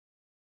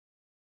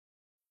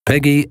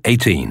Peggy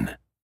 18.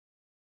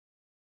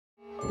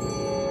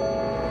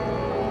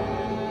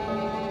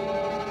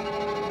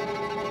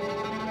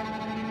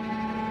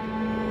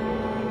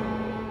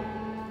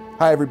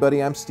 Hi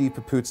everybody, I'm Steve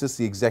Papoutsis,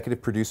 the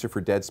executive producer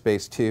for Dead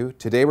Space 2.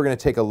 Today we're going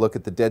to take a look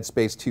at the Dead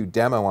Space 2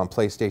 demo on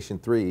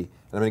PlayStation 3, and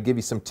I'm going to give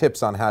you some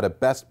tips on how to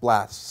best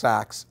blast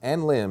sacks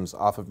and limbs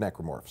off of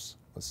necromorphs.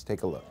 Let's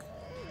take a look.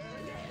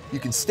 You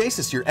can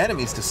stasis your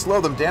enemies to slow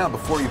them down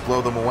before you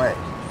blow them away.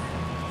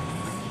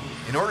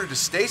 In order to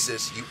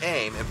stasis, you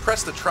aim and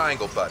press the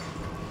triangle button.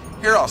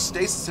 Here I'll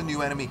stasis a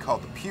new enemy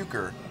called the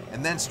Puker,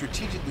 and then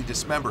strategically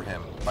dismember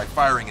him by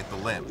firing at the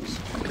limbs.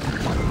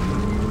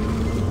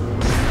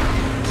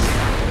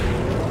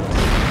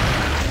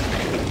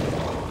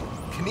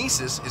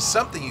 Kinesis is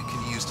something you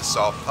can use to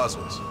solve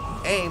puzzles.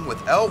 Aim with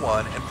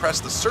L1 and press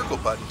the circle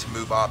button to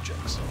move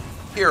objects.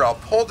 Here I'll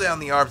pull down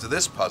the arms of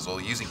this puzzle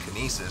using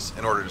Kinesis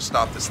in order to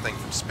stop this thing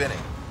from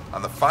spinning.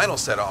 On the final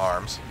set of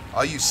arms,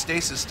 I'll use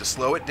stasis to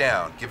slow it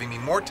down, giving me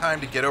more time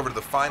to get over to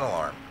the final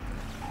arm.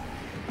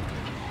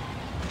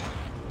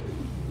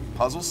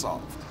 Puzzle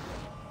solved.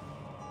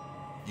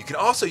 You can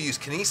also use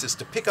Kinesis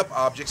to pick up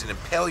objects and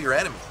impale your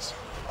enemies.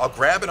 I'll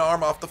grab an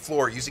arm off the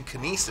floor using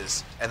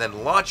Kinesis and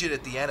then launch it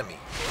at the enemy.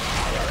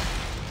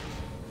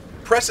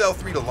 Press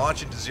L3 to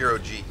launch into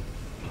 0G.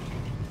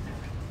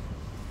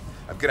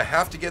 I'm going to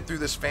have to get through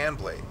this fan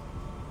blade.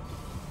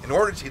 In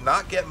order to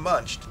not get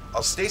munched,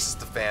 I'll stasis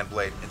the fan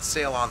blade and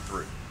sail on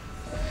through.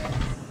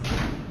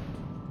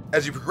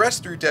 As you progress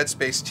through Dead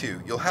Space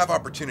 2, you'll have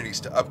opportunities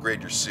to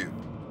upgrade your suit.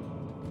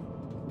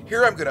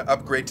 Here I'm going to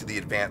upgrade to the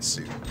advanced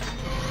suit.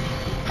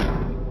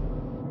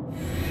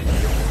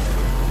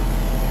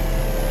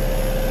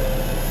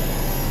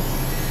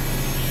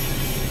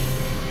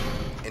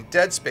 In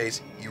Dead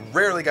Space, you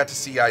rarely got to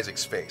see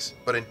Isaac's face,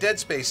 but in Dead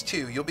Space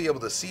 2, you'll be able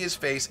to see his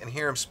face and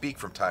hear him speak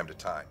from time to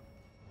time.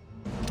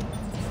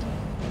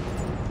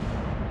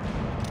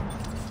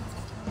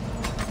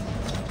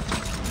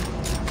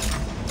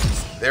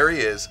 There he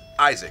is,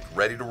 Isaac,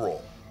 ready to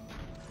roll.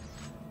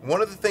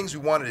 One of the things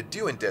we wanted to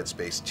do in Dead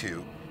Space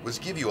 2 was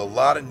give you a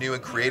lot of new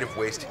and creative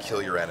ways to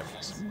kill your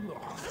enemies.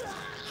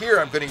 Here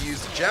I'm going to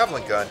use the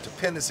javelin gun to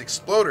pin this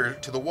exploder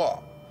to the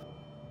wall.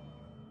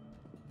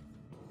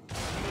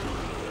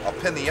 I'll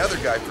pin the other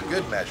guy for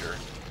good measure.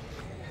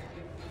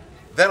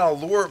 Then I'll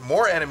lure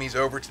more enemies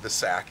over to the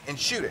sack and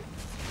shoot it,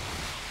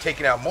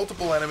 taking out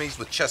multiple enemies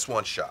with just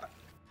one shot.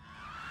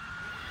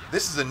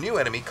 This is a new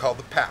enemy called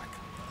the Pack.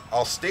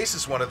 I'll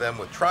stasis one of them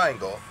with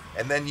triangle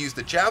and then use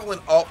the javelin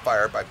alt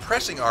fire by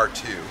pressing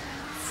R2,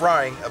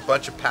 frying a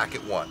bunch of Pack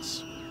at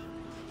once.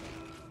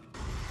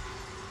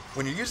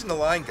 When you're using the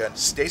line gun,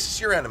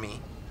 stasis your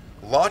enemy,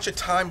 launch a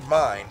timed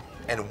mine,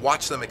 and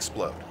watch them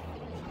explode.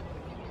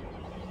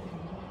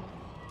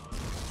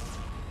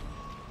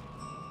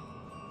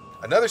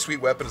 Another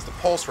sweet weapon is the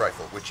pulse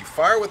rifle, which you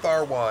fire with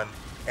R1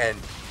 and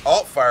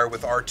alt fire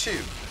with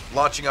R2,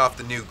 launching off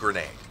the new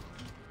grenade.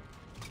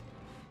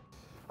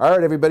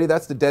 Alright everybody,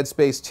 that's the Dead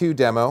Space 2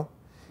 demo.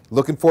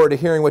 Looking forward to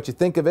hearing what you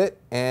think of it,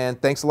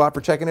 and thanks a lot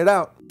for checking it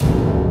out.